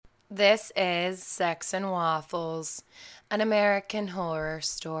This is Sex and Waffles, an American horror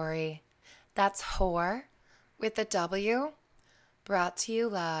story. That's whore with a W, brought to you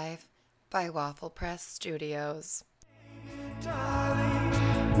live by Waffle Press Studios.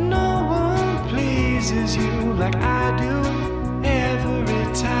 Darling, no one pleases you like I do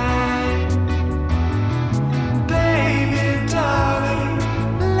every time. Baby, darling,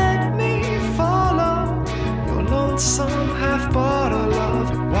 let me follow your lonesome half bottle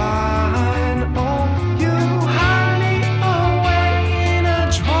of wine. Oh, you hide me away in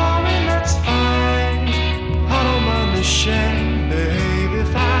a drawer and that's fine. I don't mind the shame, babe,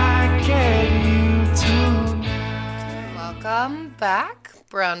 if I get you tonight. Welcome back,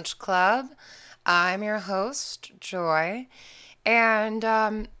 Brunch Club. I'm your host, Joy, and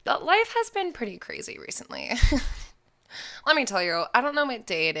life has been pretty crazy recently. Let me tell you, I don't know what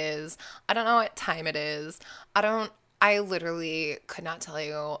day it is. I don't know what time it is. I literally could not tell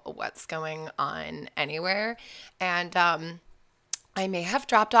you what's going on anywhere. And I may have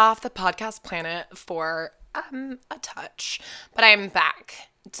dropped off the podcast planet for a touch, but I'm back.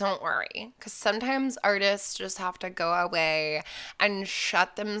 Don't worry, because sometimes artists just have to go away and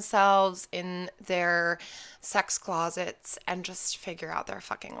shut themselves in their sex closets and just figure out their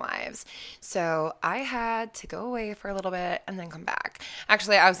fucking lives. So I had to go away for a little bit and then come back.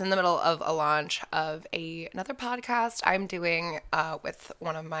 Actually, I was in the middle of a launch of another podcast I'm doing with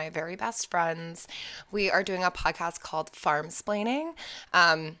one of my very best friends. We are doing a podcast called Farmsplaining.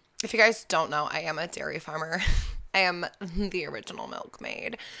 If you guys don't know, I am a dairy farmer. I am the original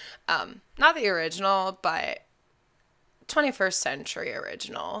milkmaid. Not the original, but 21st century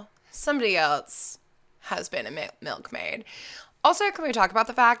original. Somebody else has been a milkmaid. Also, can we talk about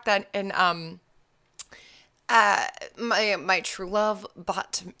the fact that in my true love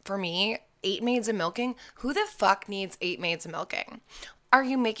bought for me 8 maids of milking? Who the fuck needs 8 maids of milking? Are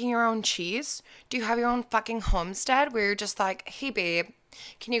you making your own cheese? Do you have your own fucking homestead where you're just like, hey babe,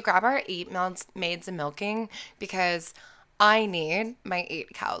 can you grab our 8 maids of milking? Because I need my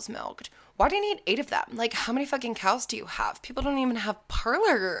 8 cows milked. Why do you need 8 of them? Like, how many fucking cows do you have? People don't even have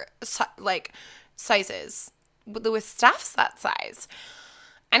parlor, sizes with staffs that size.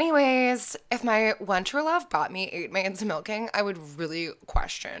 Anyways, if my one true love bought me 8 maids of milking, I would really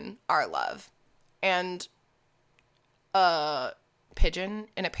question our love. And, pigeon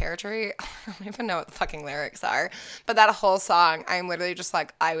in a pear tree. I don't even know what the fucking lyrics are. But that whole song, I'm literally just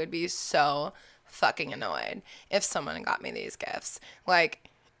like, I would be so fucking annoyed if someone got me these gifts. Like,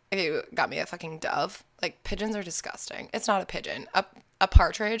 if you got me a fucking dove. Like, pigeons are disgusting. It's not a pigeon. A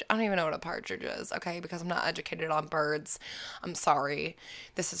partridge? I don't even know what a partridge is, okay? Because I'm not educated on birds. I'm sorry.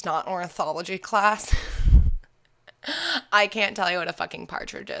 This is not an ornithology class. I can't tell you what a fucking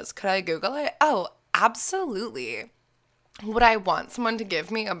partridge is. Could I Google it? Oh, absolutely. Would I want someone to give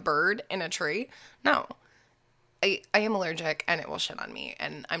me a bird in a tree? No. I am allergic and it will shit on me,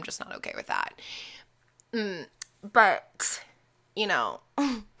 and I'm just not okay with that. But, you know,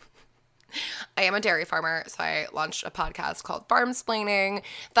 I am a dairy farmer, so I launched a podcast called Farmsplaining.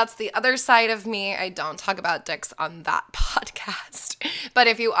 That's the other side of me. I don't talk about dicks on that podcast. But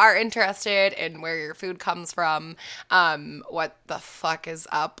if you are interested in where your food comes from, what the fuck is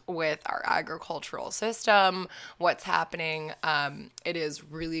up with our agricultural system, what's happening, it is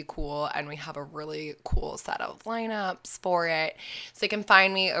really cool, and we have a really cool set of lineups for it. So you can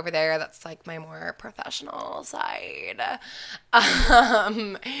find me over there. That's like my more professional side.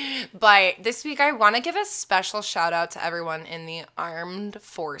 But this week I want to give a special shout out to everyone in the armed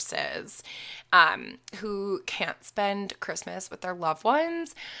forces who can't spend Christmas with their loved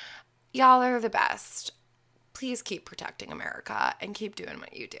ones. Y'all are the best. Please keep protecting America and keep doing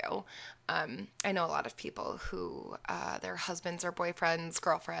what you do. I know a lot of people who their husbands or boyfriends,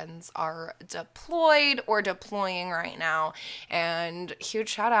 girlfriends are deployed or deploying right now. And huge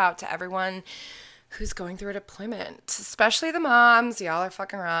shout out to everyone who's going through a deployment, especially the moms. Y'all are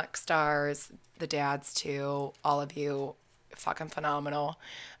fucking rock stars. The dads too. All of you, fucking phenomenal.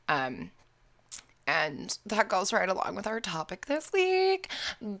 And that goes right along with our topic this week.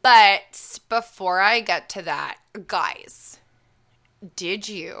 But before I get to that, guys, did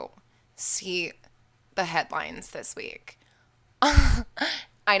you see the headlines this week? I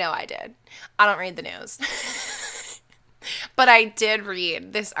know I did. I don't read the news. But I did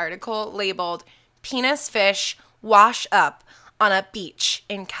read this article labeled "Penis Fish Wash Up on a Beach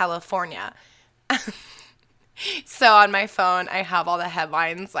in California." So on my phone, I have all the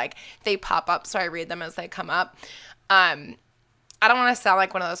headlines, like they pop up, so I read them as they come up. I don't want to sound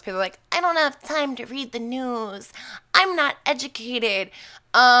like one of those people like, I don't have time to read the news. I'm not educated.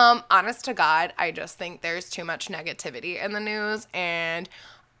 Honest to God, I just think there's too much negativity in the news, and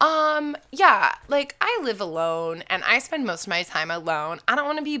Yeah, like I live alone and I spend most of my time alone. I don't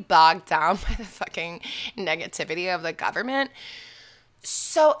want to be bogged down by the fucking negativity of the government.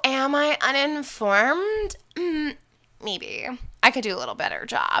 So am I uninformed? Maybe. I could do a little better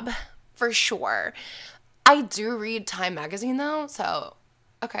job, for sure. I do read Time magazine though, so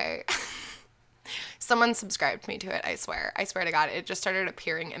okay. Someone subscribed me to it, I swear. I swear to God. It just started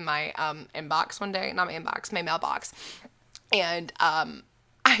appearing in my inbox one day. Not my inbox, my mailbox. And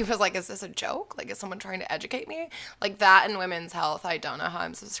I was like, is this a joke? Like, is someone trying to educate me? Like that and Women's Health, I don't know how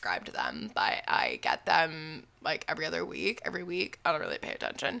I'm subscribed to them, but I get them like every week. I don't really pay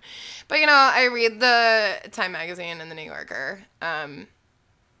attention. But, you know, I read the Time magazine and the New Yorker.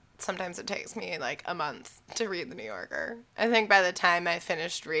 Sometimes it takes me like a month to read the New Yorker. I think by the time I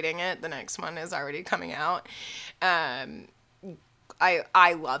finished reading it, the next one is already coming out. I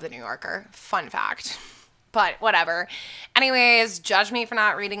love the New Yorker. Fun fact. But whatever. Anyways, judge me for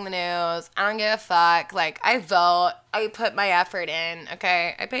not reading the news. I don't give a fuck. Like, I vote. I put my effort in,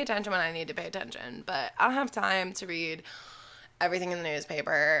 okay? I pay attention when I need to pay attention. But I don't have time to read everything in the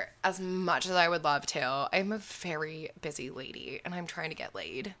newspaper as much as I would love to. I'm a very busy lady, and I'm trying to get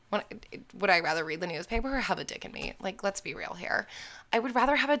laid. Would I rather read the newspaper or have a dick in me? Like, let's be real here. I would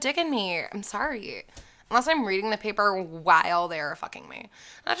rather have a dick in me. I'm sorry. Unless I'm reading the paper while they're fucking me.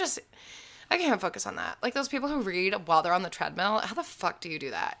 I can't focus on that. Like, those people who read while they're on the treadmill, how the fuck do you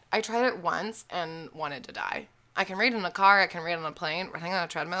do that? I tried it once and wanted to die. I can read in a car, I can read on a plane, running on a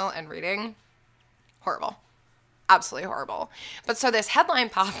treadmill and reading. Horrible. Absolutely horrible. But so this headline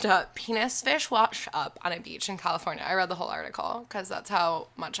popped up, penis fish wash up on a beach in California. I read the whole article because that's how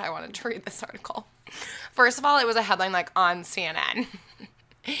much I wanted to read this article. First of all, it was a headline like on CNN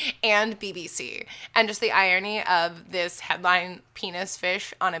and BBC. And just the irony of this headline, penis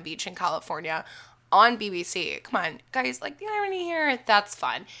fish on a beach in California, on BBC. Come on, guys, like the irony here, that's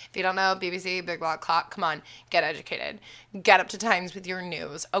fun. If you don't know, BBC, Big Black Clock, come on, get educated. Get up to times with your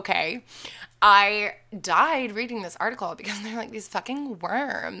news, okay? I died reading this article because they're like these fucking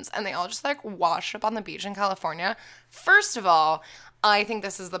worms and they all just like washed up on the beach in California. First of all, I think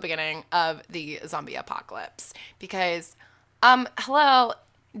this is the beginning of the zombie apocalypse because, hello,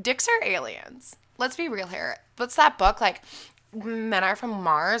 dicks are aliens. Let's be real here. What's that book? Like, men are from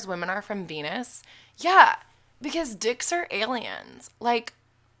Mars, women are from Venus. Yeah, because dicks are aliens. Like,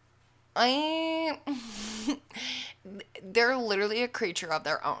 they're literally a creature of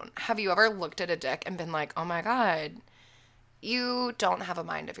their own. Have you ever looked at a dick and been like, oh my God, you don't have a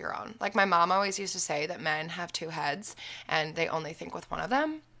mind of your own? Like, my mom always used to say that men have two heads and they only think with one of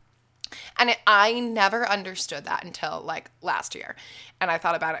them. And I never understood that until, like, last year. And I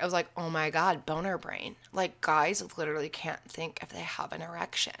thought about it. I was like, oh, my God, boner brain. Like, guys literally can't think if they have an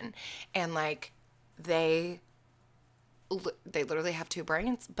erection. And, like, they literally have two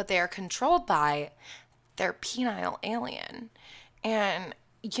brains, but they are controlled by their penile alien. And,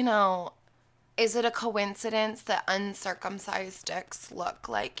 you know, is it a coincidence that uncircumcised dicks look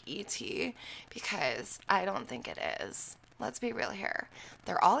like E.T.? Because I don't think it is. Let's be real here.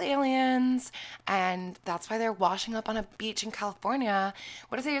 They're all aliens, and that's why they're washing up on a beach in California.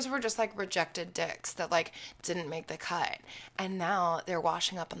 What if these were just, like, rejected dicks that, like, didn't make the cut? And now they're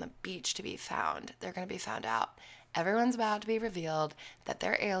washing up on the beach to be found. They're going to be found out. Everyone's about to be revealed that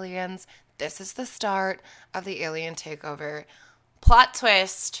they're aliens. This is the start of the alien takeover. Plot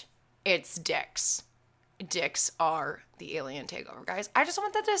twist, it's dicks. Dicks are the alien takeover, guys. I just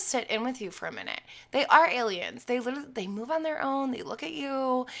want that to sit in with you for a minute. They are aliens. They move on their own. They look at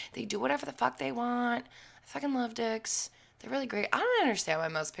you. They do whatever the fuck they want. I fucking love dicks. They're really great. I don't understand why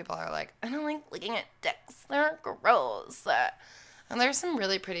most people are like, I don't like looking at dicks. They're gross. And there's some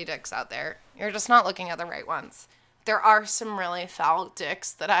really pretty dicks out there. You're just not looking at the right ones. There are some really foul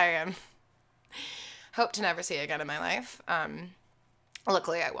dicks that I hope to never see again in my life.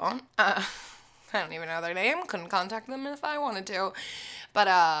 Luckily, I won't. I don't even know their name. Couldn't contact them if I wanted to. But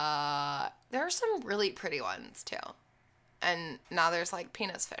there are some really pretty ones, too. And now there's, like,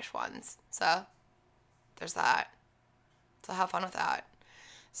 penis fish ones. So there's that. So have fun with that.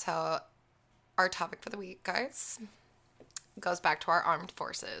 So our topic for the week, guys, goes back to our armed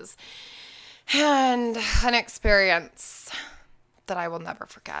forces. And an experience that I will never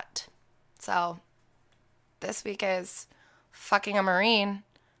forget. So this week is fucking a Marine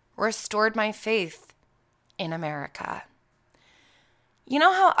restored my faith in America. You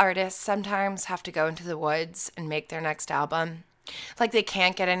know how artists sometimes have to go into the woods and make their next album? Like they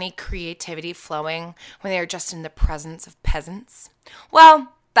can't get any creativity flowing when they are just in the presence of peasants?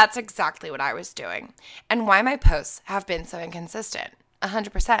 Well, that's exactly what I was doing, and why my posts have been so inconsistent.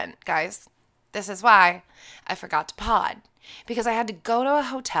 100%, guys. This is why I forgot to pod, because I had to go to a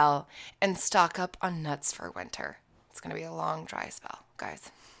hotel and stock up on nuts for winter. It's going to be a long dry spell,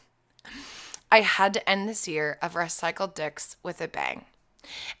 guys. I had to end this year of recycled dicks with a bang.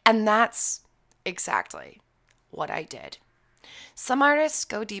 And that's exactly what I did. Some artists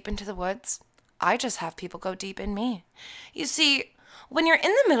go deep into the woods. I just have people go deep in me. You see, when you're in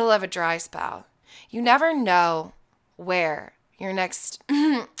the middle of a dry spell, you never know where your next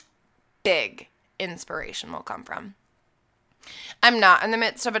big inspiration will come from. I'm not in the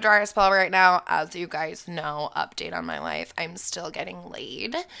midst of a dry spell right now. As you guys know, update on my life. I'm still getting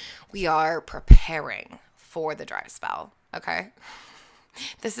laid. We are preparing for the dry spell, okay?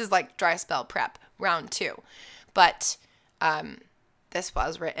 This is like dry spell prep, round 2. But this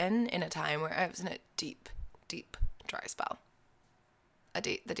was written in a time where I was in a deep, deep dry spell.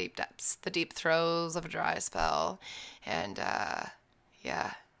 The deep depths, the deep throes of a dry spell. And,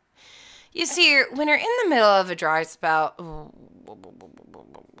 yeah. You see, when you're in the middle of a dry spell,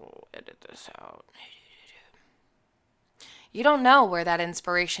 edit this out. You don't know where that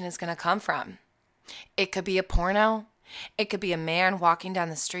inspiration is going to come from. It could be a porno. It could be a man walking down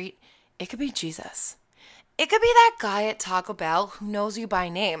the street. It could be Jesus. It could be that guy at Taco Bell who knows you by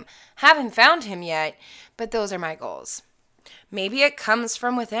name. Haven't found him yet, but those are my goals. Maybe it comes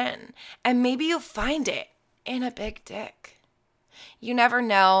from within, and maybe you'll find it in a big dick. You never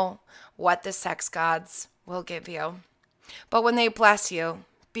know what the sex gods will give you. But when they bless you,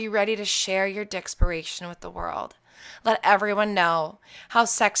 be ready to share your dickspiration with the world. Let everyone know how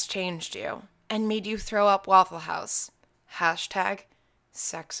sex changed you and made you throw up Waffle House. Hashtag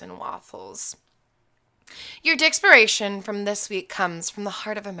sex and waffles. Your dickspiration from this week comes from the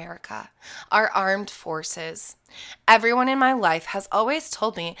heart of America, our armed forces. Everyone in my life has always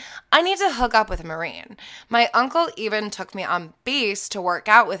told me I need to hook up with a Marine. My uncle even took me on base to work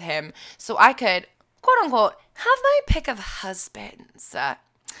out with him so I could, quote unquote, have my pick of husbands.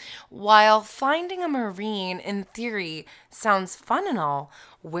 While finding a Marine in theory sounds fun and all,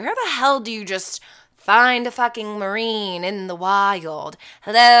 where the hell do you just find a fucking Marine in the wild?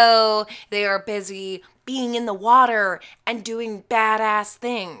 Hello, they are busy being in the water and doing badass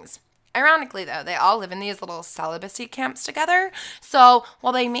things. Ironically, though, they all live in these little celibacy camps together. So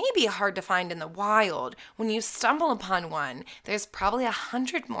while they may be hard to find in the wild, when you stumble upon one, there's probably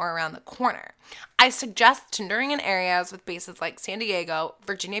 100 more around the corner. I suggest Tindering in areas with bases like San Diego,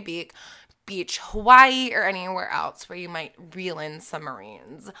 Virginia Beach, Hawaii, or anywhere else where you might reel in some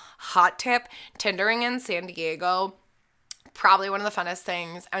Marines. Hot tip, Tindering in San Diego, probably one of the funnest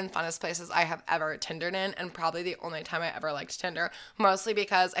things and funnest places I have ever Tindered in, and probably the only time I ever liked Tinder, mostly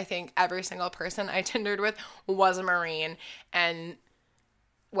because I think every single person I Tindered with was a Marine, and,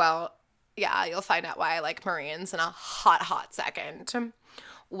 well, yeah, you'll find out why I like Marines in a hot second.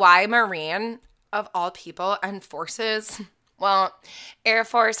 Why Marine, of all people, and forces? Well, Air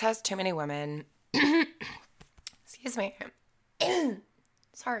Force has too many women. Excuse me.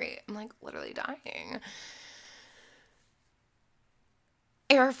 Sorry, I'm like literally dying.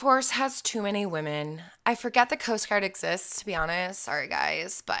 Air Force has too many women. I forget the Coast Guard exists, to be honest. Sorry,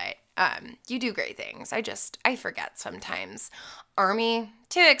 guys, but you do great things. I forget sometimes. Army,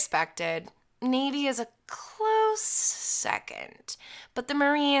 too expected. Navy is a close second. But the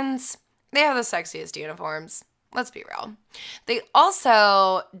Marines, they have the sexiest uniforms. Let's be real. They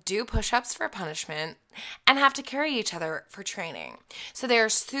also do push-ups for punishment and have to carry each other for training. So they are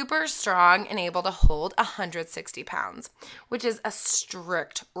super strong and able to hold 160 pounds, which is a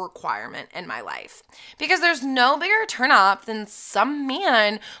strict requirement in my life. Because there's no bigger turn-off than some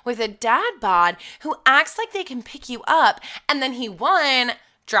man with a dad bod who acts like they can pick you up and then he, 1,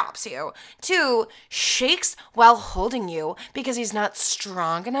 drops you, 2, shakes while holding you because he's not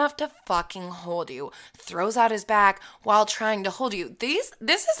strong enough to fucking hold you, throws out his back while trying to hold you. This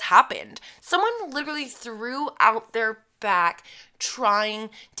has happened. Someone literally threw out their back trying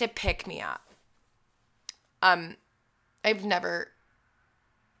to pick me up. I've never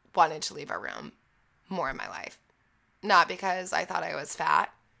wanted to leave a room more in my life. Not because I thought I was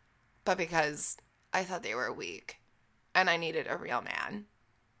fat, but because I thought they were weak and I needed a real man.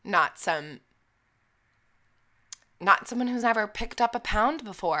 Not someone who's never picked up a pound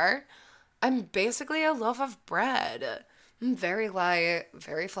before. I'm basically a loaf of bread. I'm very light,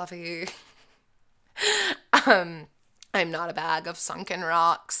 very fluffy. I'm not a bag of sunken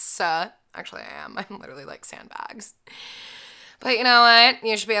rocks. Actually, I am. I'm literally like sandbags. But you know what?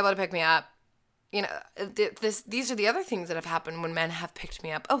 You should be able to pick me up. You know, these are the other things that have happened when men have picked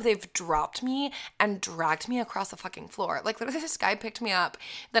me up. Oh, they've dropped me and dragged me across the fucking floor. Like, literally, this guy picked me up,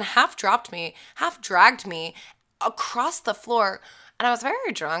 then half dropped me, half dragged me across the floor And I was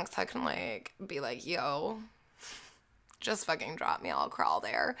very drunk, so I couldn't, like, be like, yo, just fucking drop me. I'll crawl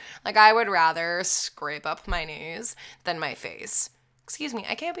there. Like, I would rather scrape up my knees than my face. Excuse me,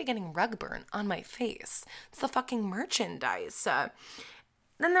 I can't be getting rug burn on my face. It's the fucking merchandise. Then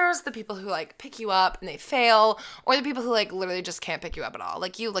there's the people who, like, pick you up and they fail, or the people who, like, literally just can't pick you up at all.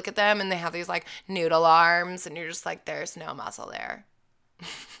 Like, you look at them and they have these, like, noodle arms, and you're just like, there's no muscle there.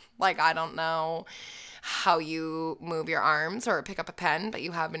 Like, I don't know how you move your arms or pick up a pen, but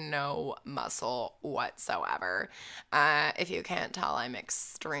you have no muscle whatsoever. If you can't tell, I'm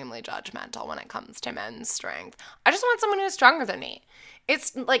extremely judgmental when it comes to men's strength. I just want someone who's stronger than me.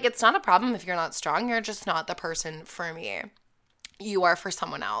 It's like, it's not a problem if you're not strong. You're just not the person for me. You are for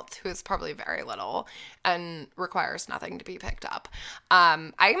someone else who is probably very little and requires nothing to be picked up.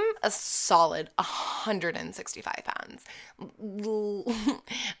 I'm a solid 165 pounds.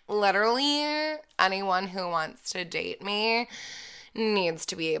 Literally, anyone who wants to date me needs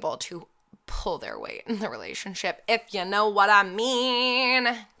to be able to pull their weight in the relationship, if you know what I mean.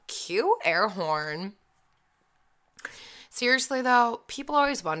 Cue air horn. Seriously, though, people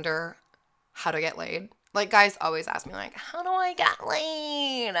always wonder how to get laid. Like, guys always ask me, like, how do I get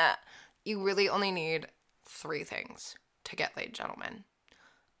laid? You really only need 3 things to get laid, gentlemen.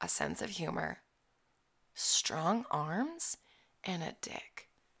 A sense of humor, strong arms, and a dick.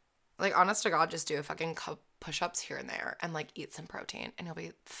 Like, honest to God, just do a fucking push-ups here and there and, like, eat some protein, and you'll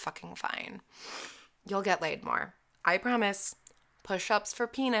be fucking fine. You'll get laid more. I promise. Push-ups for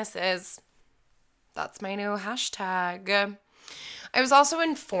penises. That's my new hashtag. I was also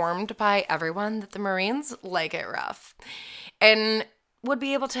informed by everyone that the Marines like it rough and would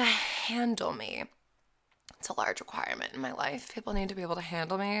be able to handle me. It's a large requirement in my life. People need to be able to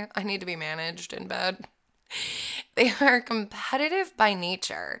handle me. I need to be managed in bed. They are competitive by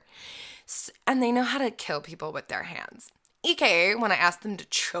nature, and they know how to kill people with their hands. AKA, when I ask them to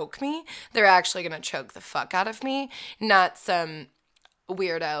choke me, they're actually going to choke the fuck out of me, not some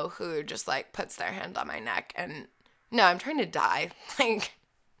weirdo who just, like, puts their hand on my neck and... No, I'm trying to die. Like,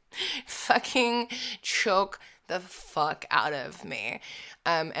 fucking choke the fuck out of me.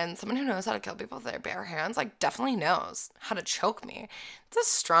 And someone who knows how to kill people with their bare hands, like, definitely knows how to choke me. It's a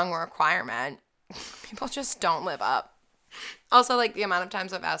strong requirement. People just don't live up. Also, like, the amount of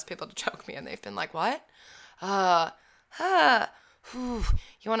times I've asked people to choke me and they've been like, what? You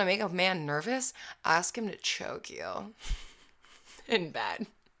want to make a man nervous? Ask him to choke you. In bed.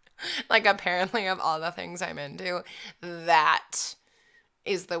 Like, apparently, of all the things I'm into, that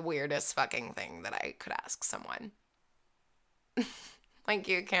is the weirdest fucking thing that I could ask someone. Like,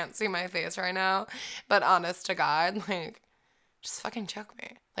 you can't see my face right now, but honest to God, like, just fucking choke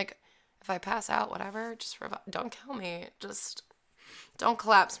me. Like, if I pass out, whatever, just don't kill me. Just don't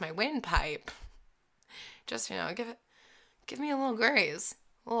collapse my windpipe. Just, you know, give me a little graze.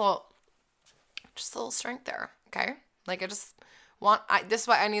 Just a little strength there, okay? Like, this is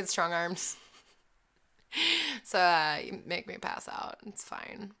why I need strong arms. So, you make me pass out. It's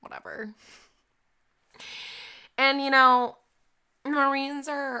fine. Whatever. And, you know, Marines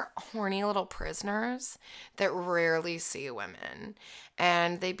are horny little prisoners that rarely see women.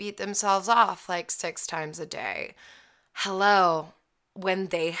 And they beat themselves off like 6 times a day. Hello. When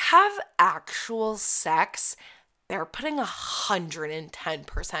they have actual sex, they're putting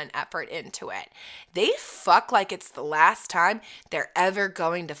 110% effort into it. They fuck like it's the last time they're ever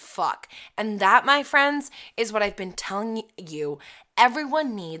going to fuck. And that, my friends, is what I've been telling you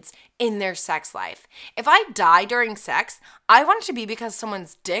everyone needs in their sex life. If I die during sex, I want it to be because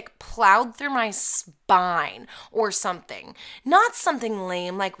someone's dick plowed through my spine or something. Not something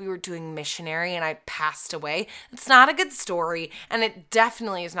lame like we were doing missionary and I passed away. It's not a good story, and it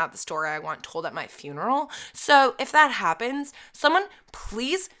definitely is not the story I want told at my funeral. So if that happens, someone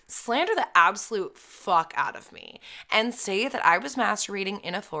please slander the absolute fuck out of me and say that I was masturbating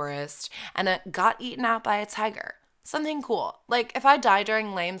in a forest and got eaten out by a tiger. Something cool. Like, if I die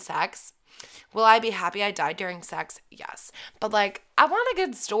during lame sex, will I be happy I died during sex? Yes. But, like, I want a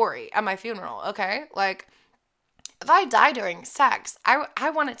good story at my funeral, okay? Like, if I die during sex,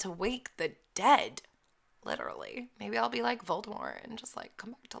 I want it to wake the dead, literally. Maybe I'll be like Voldemort and just, like,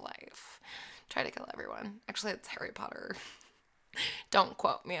 come back to life. Try to kill everyone. Actually, it's Harry Potter. Don't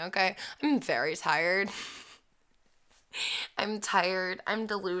quote me, okay? I'm very tired. I'm tired. I'm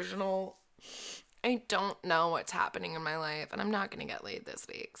delusional. I don't know what's happening in my life, and I'm not going to get laid this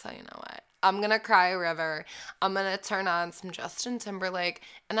week, so you know what? I'm going to cry a river. I'm going to turn on some Justin Timberlake,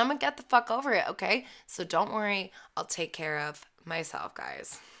 and I'm going to get the fuck over it, okay? So don't worry. I'll take care of myself,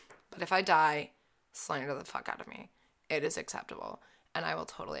 guys. But if I die, slander the fuck out of me. It is acceptable, and I will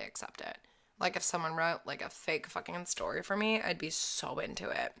totally accept it. Like if someone wrote like a fake fucking story for me, I'd be so into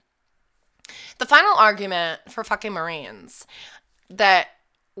it. The final argument for fucking Marines that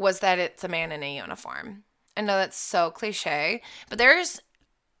it's a man in a uniform. I know that's so cliche, but there's,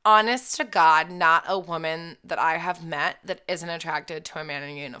 honest to God, not a woman that I have met that isn't attracted to a man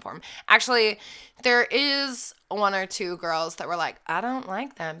in a uniform. Actually, there is one or two girls that were like, I don't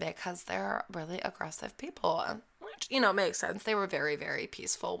like them because they're really aggressive people. Which, makes sense. They were very, very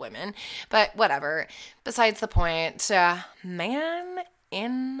peaceful women. But whatever. Besides the point, man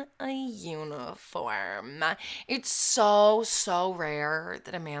in a uniform. It's so, so rare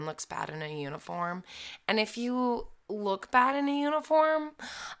that a man looks bad in a uniform. And if you look bad in a uniform,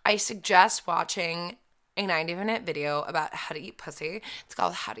 I suggest watching a 90-minute video about how to eat pussy. It's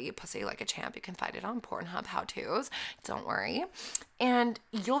called How to Eat Pussy Like a Champ. You can find it on Pornhub how-tos. Don't worry. And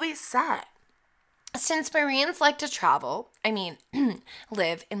you'll be set. Since Marines like to travel,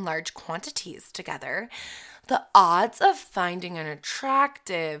 live in large quantities together, the odds of finding an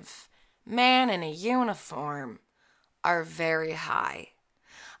attractive man in a uniform are very high.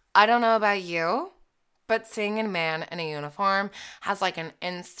 I don't know about you, but seeing a man in a uniform has like an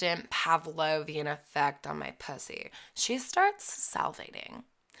instant Pavlovian effect on my pussy. She starts salivating.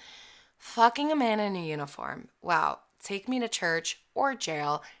 Fucking a man in a uniform. Wow. Take me to church or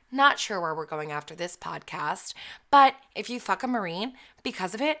jail. Not sure where we're going after this podcast. But if you fuck a Marine,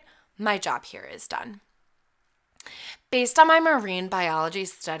 because of it, my job here is done. Based on my marine biology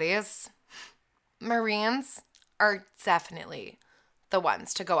studies, Marines are definitely the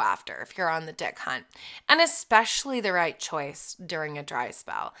ones to go after if you're on the dick hunt, and especially the right choice during a dry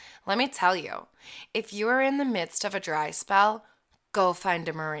spell. Let me tell you, if you are in the midst of a dry spell, go find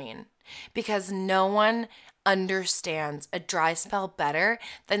a Marine, because no one understands a dry spell better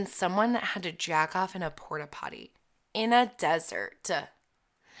than someone that had to jack off in a porta potty in a desert.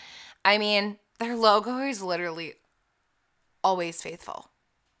 Their logo is literally always faithful.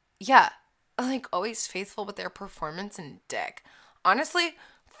 Yeah, like always faithful with their performance and dick. Honestly,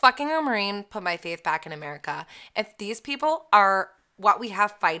 fucking a Marine put my faith back in America. If these people are what we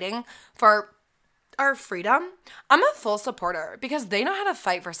have fighting for our freedom, I'm a full supporter because they know how to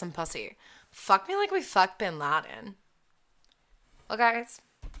fight for some pussy. Fuck me like we fucked Bin Laden. Well, guys,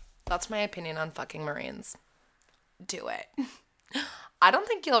 that's my opinion on fucking Marines. Do it. I don't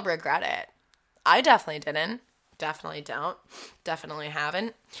think you'll regret it. I definitely didn't. Definitely don't. Definitely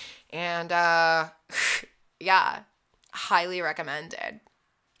haven't. And, yeah, highly recommended.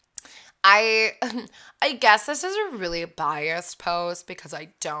 I guess this is a really biased post because I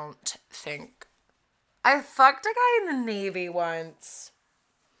don't think I fucked a guy in the Navy once.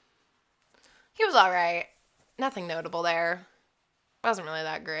 He was alright. Nothing notable there. Wasn't really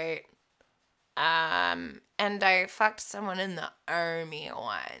that great. And I fucked someone in the Army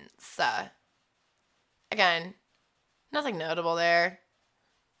once. Again, nothing notable there.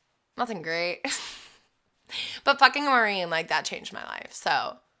 Nothing great. But fucking a Marine, like, that changed my life.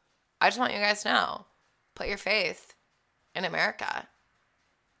 So, I just want you guys to know, put your faith in America.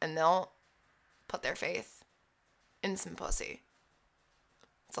 And they'll put their faith in some pussy.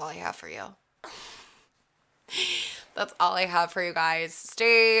 That's all I have for you. That's all I have for you guys.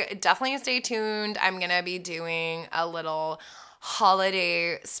 Definitely stay tuned. I'm going to be doing a little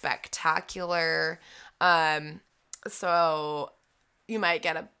holiday spectacular. So you might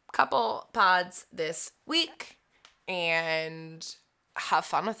get a couple pods this week and have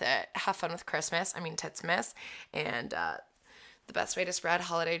fun with it. Have fun with Christmas. Titsmas. And the best way to spread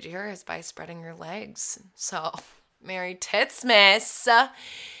holiday cheer is by spreading your legs. So Merry Titsmas.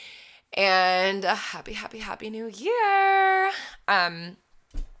 And happy new year. Yeah,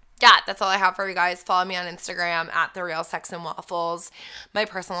 that's all I have for you guys. Follow me on Instagram at The Real Sex and Waffles. My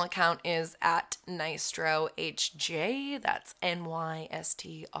personal account is at NystroHJ. That's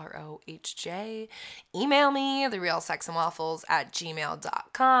NYSTROHJ. Email me,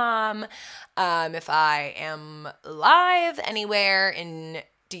 therealsexandwaffles@gmail.com. If I am live anywhere in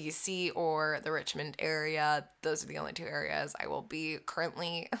DC or the Richmond area, those are the only two areas I will be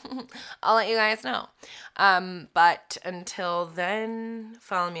currently. I'll let you guys know. But until then,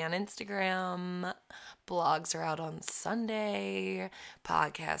 follow me on Instagram. Blogs are out on Sunday.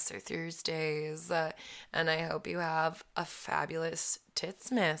 Podcasts are Thursdays. And I hope you have a fabulous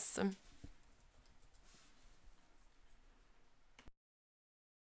Titsmas.